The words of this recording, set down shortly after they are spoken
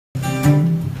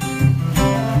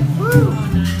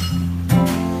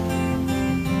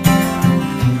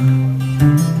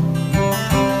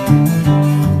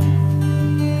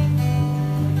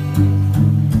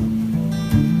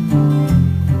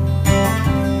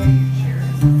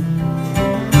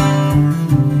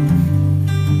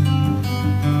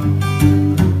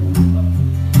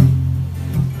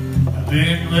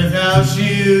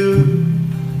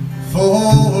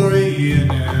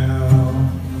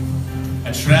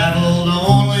traveled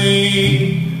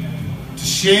only to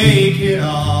shake it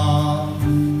off.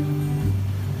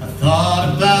 I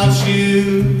thought about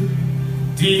you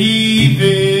deep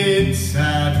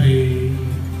inside me,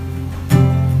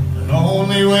 but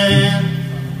only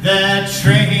when that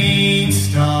train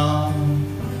stopped.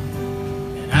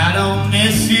 And I don't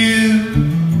miss you,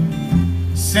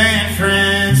 San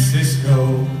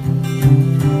Francisco.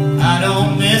 I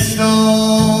don't miss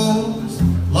those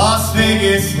Las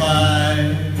Vegas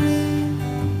lights.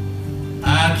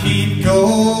 I keep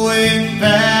going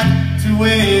back to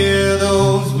where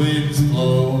those winds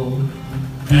blow,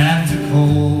 back to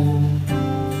cold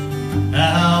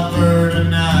Alberta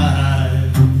night.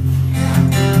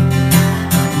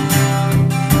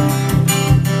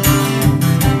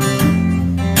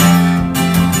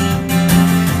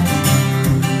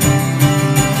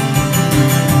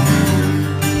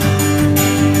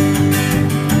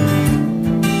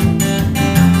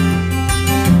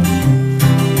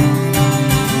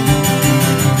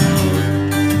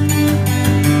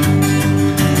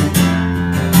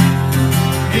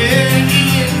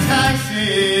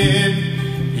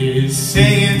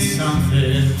 Saying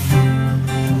something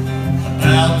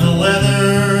about the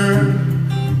weather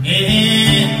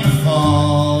in the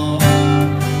fall,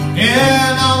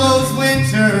 and all those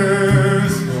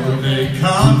winters, oh, they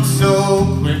come so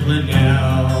quickly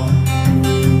now.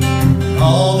 And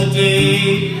all the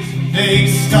days, they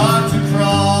start to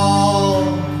crawl,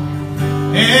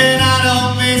 and I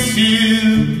don't miss you,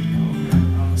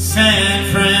 San